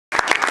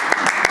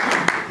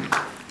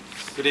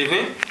Good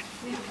evening.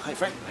 Hi,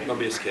 Frank. Don't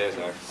be scared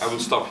now. I will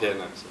stop here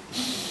now.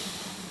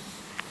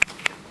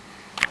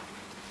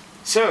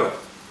 So,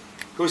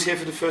 who's here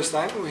for the first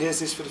time? Who hears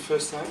this for the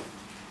first time?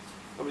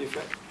 Nobody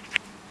afraid?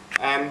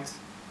 And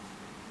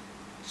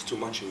it's too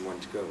much in one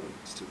to go.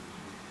 It's too.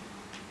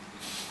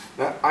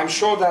 Now, I'm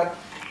sure that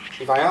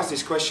if I ask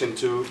this question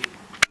to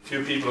a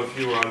few people of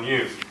you who are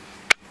new,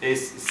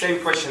 it's the same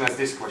question as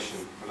this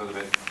question, a little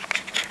bit.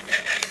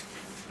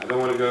 I don't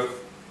want to go.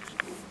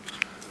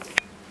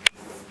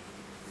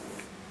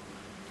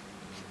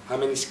 How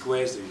many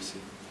squares do you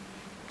see?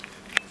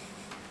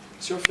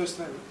 It's your first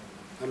time,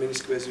 right? How many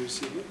squares do you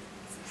see here?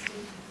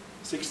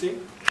 16.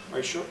 16? Are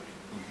you sure?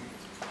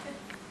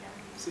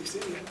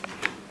 16, yeah.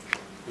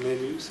 How many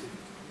do you see?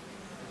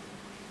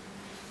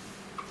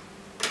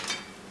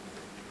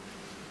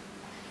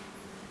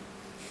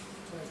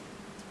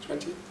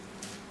 20?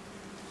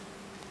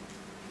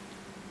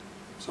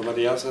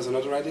 Somebody else has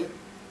another idea?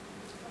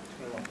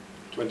 21.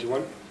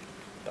 21?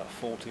 About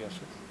 40, I think.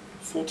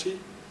 40?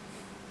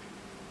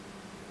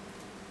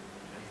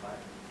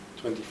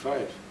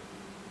 25.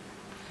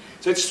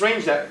 So it's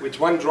strange that with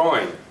one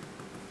drawing,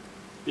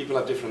 people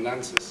have different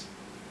answers.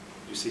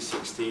 You see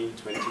 16,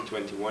 20,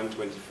 21,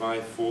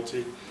 25,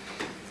 40.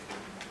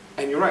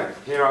 And you're right,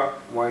 here are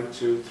 1,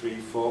 2, 3,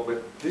 4,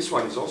 but this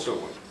one is also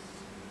 1.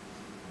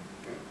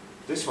 Okay.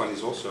 This one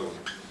is also 1.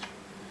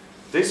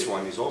 This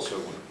one is also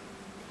 1.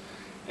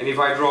 And if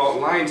I draw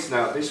lines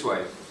now this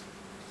way,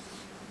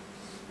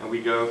 and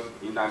we go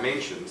in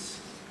dimensions,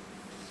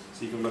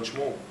 it's even much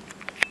more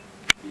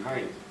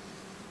behind.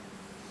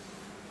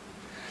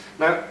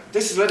 Now,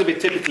 this is a little bit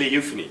typically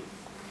euphony.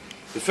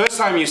 The first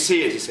time you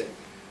see it, you say,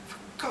 for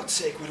God's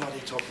sake, what are they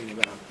talking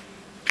about?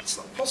 It's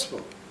not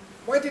possible.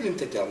 Why didn't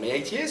they tell me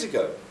 8 years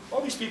ago?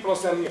 All these people are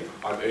telling me,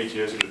 I'm 8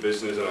 years in the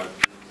business, and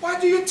why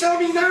do you tell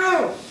me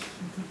now?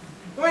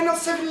 Why not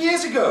 7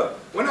 years ago,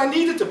 when I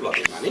needed the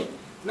bloody money?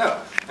 No.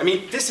 I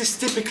mean, this is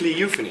typically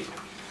euphony.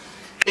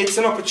 It's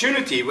an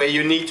opportunity where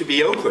you need to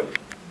be open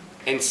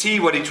and see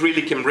what it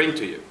really can bring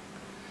to you.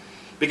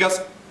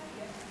 Because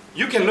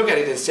you can look at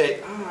it and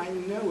say, I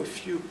know a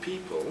few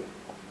people,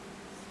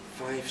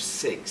 5,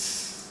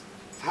 6,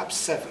 perhaps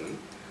 7.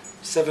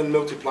 7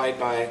 multiplied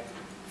by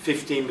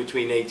 15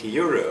 between 80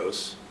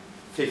 euros,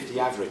 50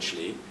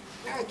 averagely,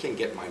 I can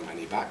get my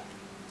money back.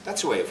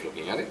 That's a way of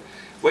looking at it.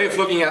 Way of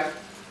looking at,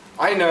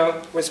 I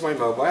know, where's my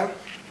mobile?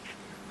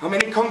 How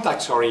many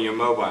contacts are in your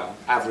mobile,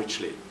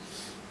 averagely?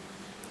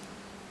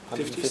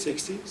 50,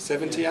 60,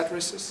 70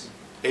 addresses?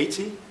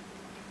 80?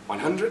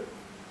 100?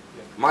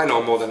 Mine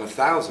are more than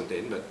 1,000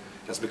 in, but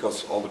that's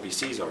because all the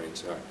PCs are in,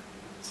 so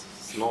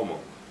it's normal.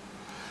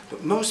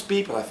 But most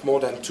people have more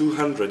than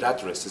 200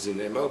 addresses in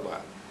their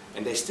mobile,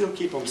 and they still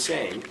keep on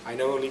saying, I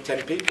know only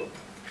 10 people.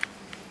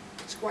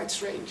 It's quite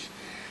strange.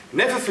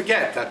 Never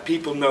forget that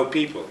people know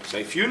people. So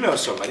if you know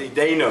somebody,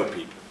 they know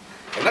people.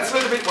 And that's a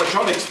little bit what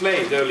John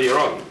explained earlier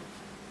on.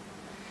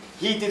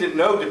 He didn't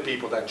know the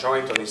people that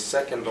joined on his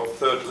 2nd or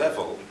 3rd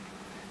level,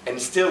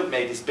 and still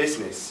made his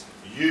business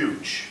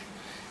huge.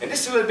 And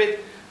this is a little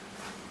bit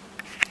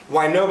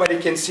why nobody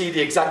can see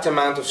the exact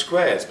amount of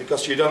squares,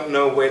 because you don't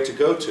know where to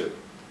go to.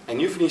 And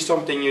euphony is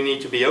something you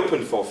need to be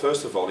open for,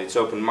 first of all. It's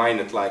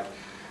open-minded, like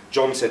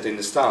John said in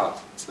the start.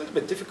 It's a little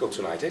bit difficult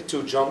tonight, eh?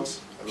 2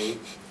 Johns. I mean,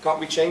 can't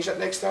we change that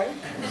next time?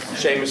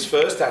 Seamus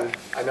first, and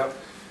I know,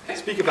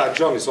 speak about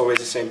John, it's always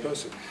the same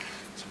person.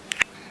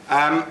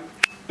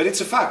 But it's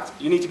a fact.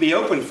 You need to be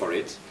open for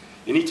it.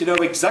 You need to know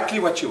exactly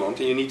what you want,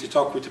 and you need to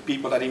talk with the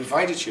people that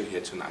invited you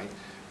here tonight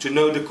to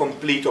know the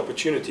complete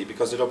opportunity,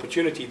 because that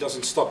opportunity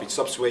doesn't stop. It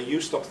stops where you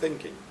stop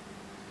thinking.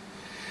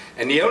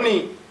 And the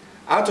only,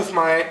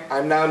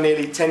 I'm now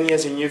nearly 10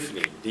 years in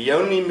euphony, the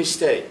only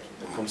mistake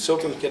a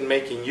consultant can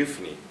make in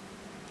euphony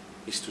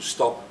is to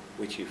stop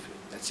with euphony.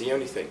 That's the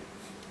only thing.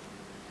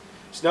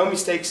 There's no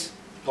mistakes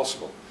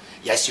possible.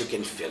 Yes, you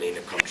can fill in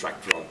a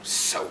contract wrong,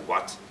 so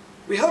what?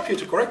 We help you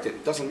to correct it,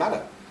 it doesn't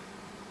matter.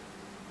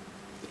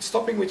 But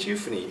stopping with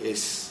euphony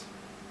is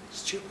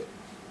stupid,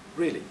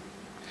 really.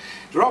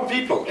 There are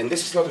people, and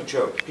this is not a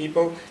joke,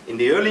 people in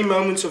the early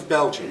moments of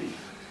Belgium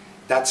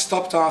that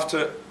stopped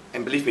after,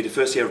 and believe me, the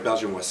first year of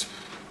Belgium was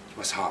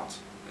hard.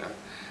 Yeah?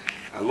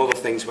 A lot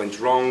of things went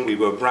wrong, we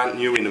were brand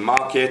new in the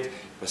market, it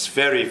was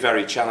very,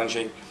 very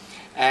challenging.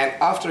 And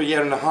after a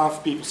year and a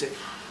half, people said,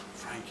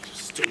 Frank,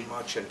 it's too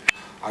much, and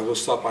I will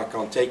stop, I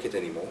can't take it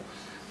anymore.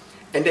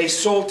 And they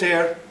sold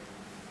their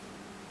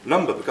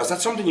number, because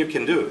that's something you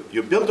can do.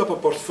 You build up a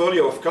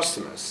portfolio of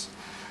customers.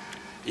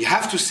 You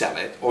have to sell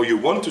it, or you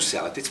want to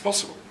sell it, it's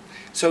possible.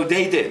 So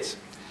they did.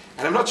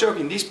 And I'm not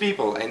joking, these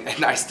people,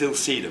 and I still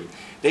see them,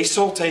 they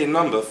sold a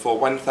number for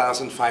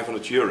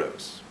 1,500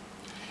 euros.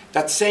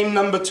 That same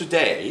number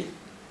today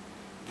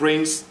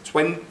brings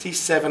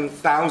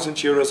 27,000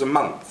 euros a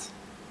month.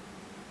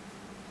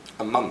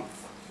 A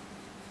month.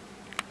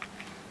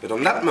 But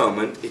on that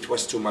moment, it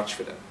was too much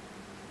for them.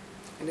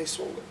 And they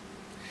sold it.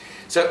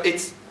 So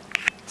it's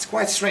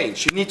quite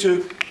strange. You need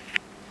to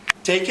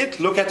take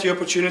it, look at the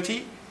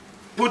opportunity,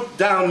 put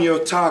down your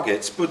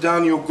targets, put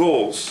down your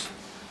goals,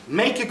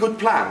 make a good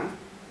plan,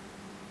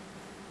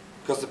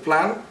 because the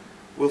plan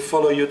will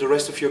follow you the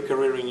rest of your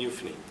career in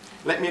Euphony.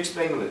 Let me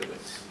explain a little bit.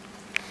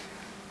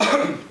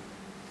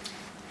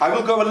 I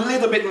will go a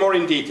little bit more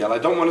in detail. I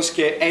don't want to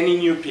scare any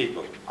new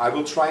people. I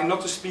will try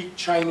not to speak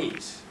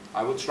Chinese.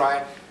 I will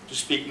try to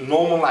speak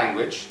normal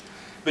language,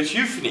 but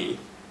Euphony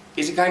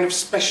is a kind of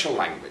special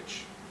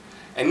language.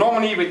 And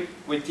normally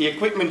with the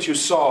equipment you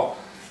saw,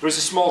 there is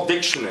a small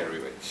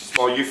dictionary, a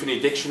small Euphony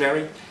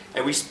dictionary,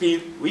 and we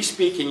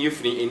speak in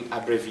Euphony in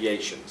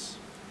abbreviations.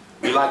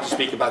 We like to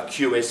speak about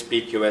QS,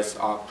 PQS,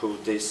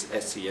 RQ, this,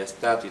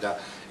 SCS, da,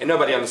 and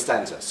nobody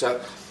understands us.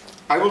 So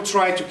I will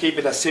try to keep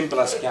it as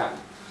simple as I can.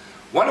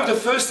 One of the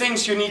first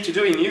things you need to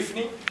do in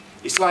Euphony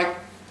is like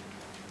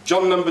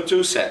John number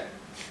 2 said,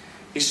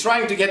 is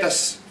trying to get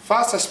as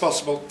fast as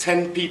possible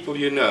 10 people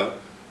you know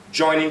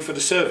joining for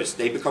the service.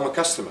 They become a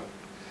customer.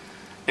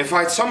 And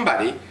find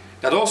somebody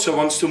that also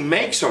wants to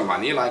make some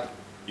money like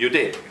you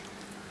did.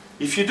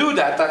 If you do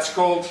that, that's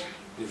called,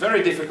 in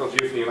very difficult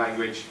Euphony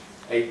language,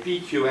 a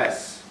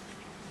PQS.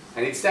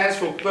 And it stands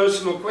for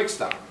Personal Quick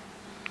Start.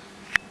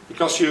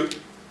 Because you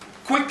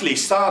quickly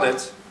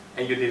started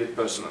and you did it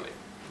personally.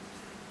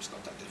 It's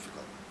not that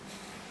difficult.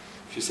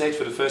 If you say it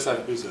for the first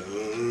time, you say,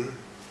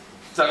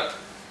 So,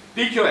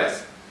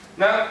 PQS.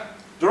 Now,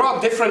 there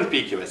are different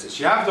PQSs.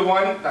 You have the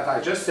one that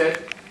I just said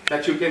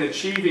that you can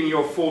achieve in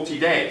your 40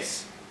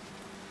 days.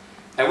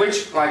 And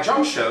which, like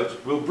John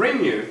showed, will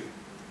bring you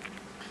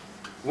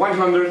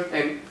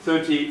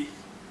 130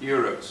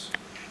 euros.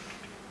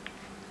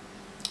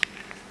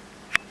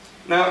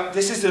 Now,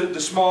 this is the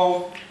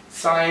small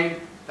sign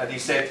that he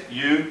said,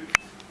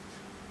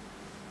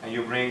 and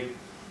you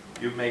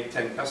make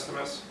 10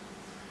 customers,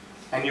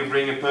 and you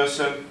bring a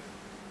person,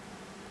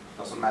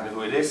 doesn't matter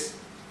who it is,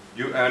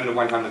 you earn the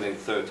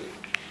 130.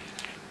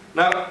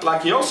 Now,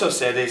 like he also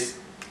said is,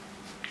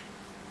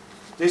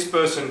 this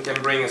person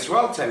can bring as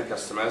well 10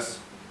 customers,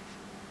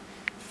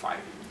 5.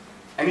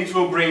 And it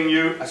will bring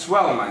you as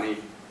well money,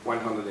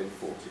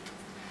 140.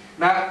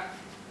 Now,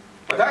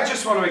 what I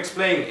just want to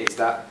explain is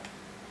that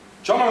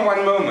John in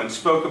one moment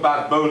spoke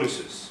about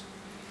bonuses.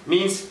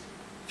 Means,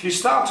 if you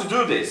start to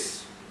do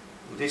this,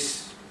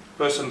 this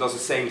person does the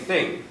same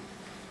thing,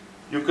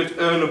 you could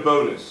earn a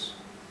bonus.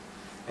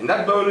 And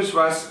that bonus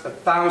was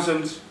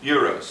 1,000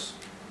 euros.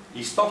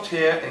 He stopped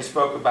here and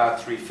spoke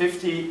about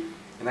 350,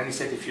 and then he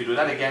said if you do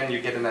that again, you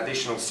get an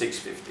additional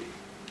 650.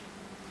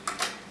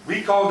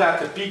 We call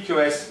that the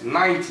PQS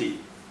 90.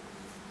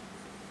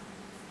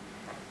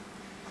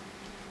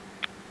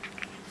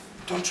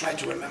 Don't try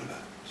to remember.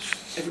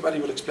 Everybody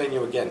will explain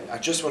you again. I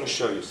just want to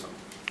show you something.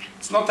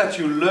 It's not that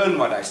you learn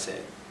what I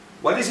say.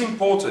 What is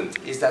important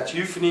is that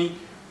Euphony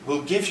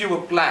will give you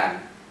a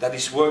plan that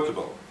is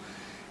workable.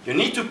 You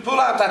need to pull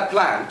out that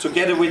plan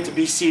together with the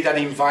BC that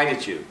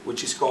invited you,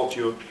 which is called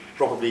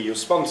probably your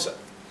sponsor.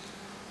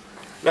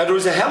 Now there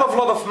is a hell of a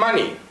lot of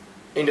money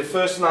in the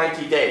first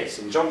 90 days,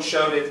 and John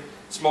showed it,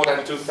 it's more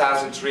than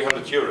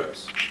 2,300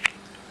 euros.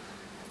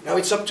 Now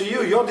it's up to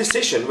you, your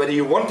decision whether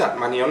you want that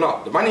money or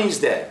not. The money is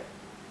there.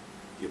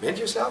 You bend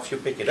yourself, you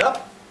pick it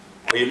up,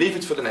 or you leave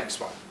it for the next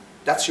one.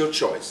 That's your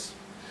choice.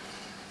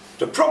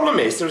 The problem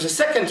is, there's a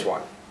second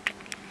one.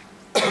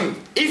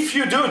 If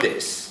you do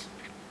this,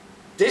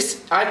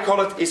 I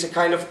call it, is a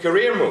kind of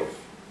career move.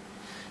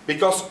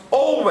 Because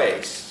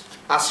always,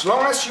 as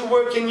long as you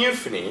work in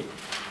Euphony,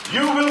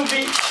 you will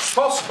be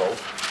possible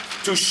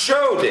to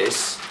show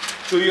this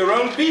to your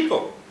own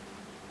people.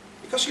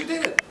 Because you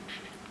did it.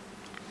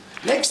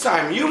 Next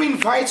time you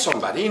invite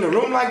somebody in a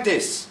room like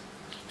this,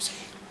 say,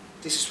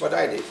 this is what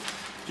I did.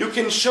 You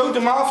can show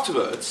them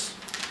afterwards.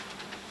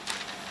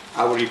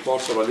 Our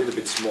reports are a little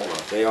bit smaller.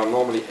 They are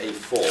normally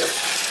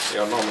A4. They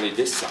are normally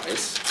this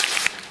size.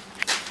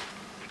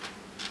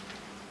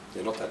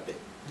 They're not that big.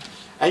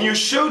 And you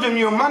show them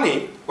your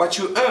money, what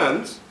you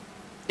earned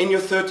in your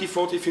 30,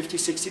 40, 50,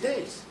 60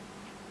 days.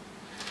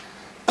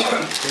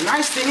 The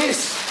nice thing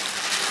is,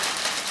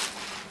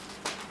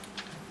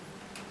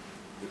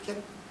 you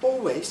can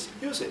always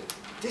use it.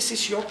 This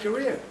is your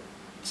career.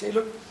 You say,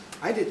 look,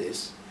 I did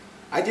this.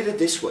 I did it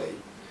this way.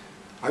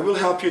 I will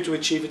help you to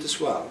achieve it as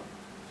well.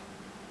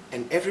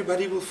 And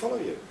everybody will follow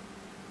you.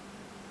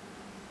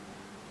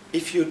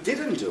 If you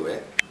didn't do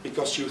it,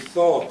 because you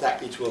thought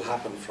that it will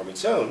happen from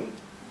its own,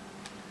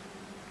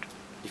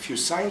 if you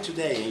sign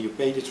today and you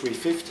pay the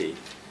 350,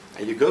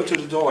 and you go to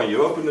the door and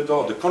you open the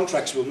door, the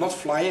contracts will not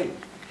fly in.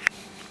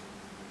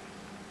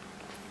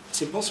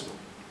 It's impossible.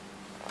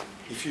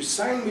 If you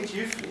sign with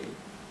Euphony,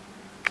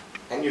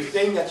 and you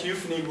think that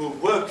Euphony will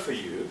work for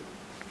you,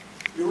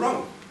 you're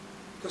wrong.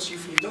 Because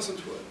Euphony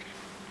doesn't work.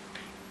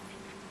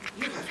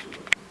 You have to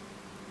work.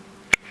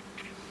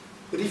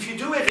 But if you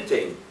do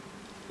everything,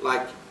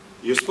 like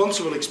your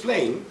sponsor will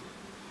explain,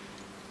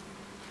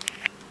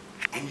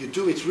 and you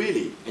do it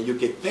really, and you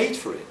get paid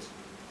for it,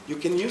 you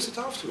can use it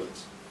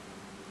afterwards.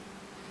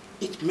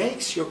 It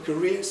makes your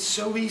career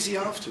so easy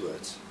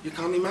afterwards, you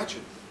can't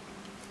imagine.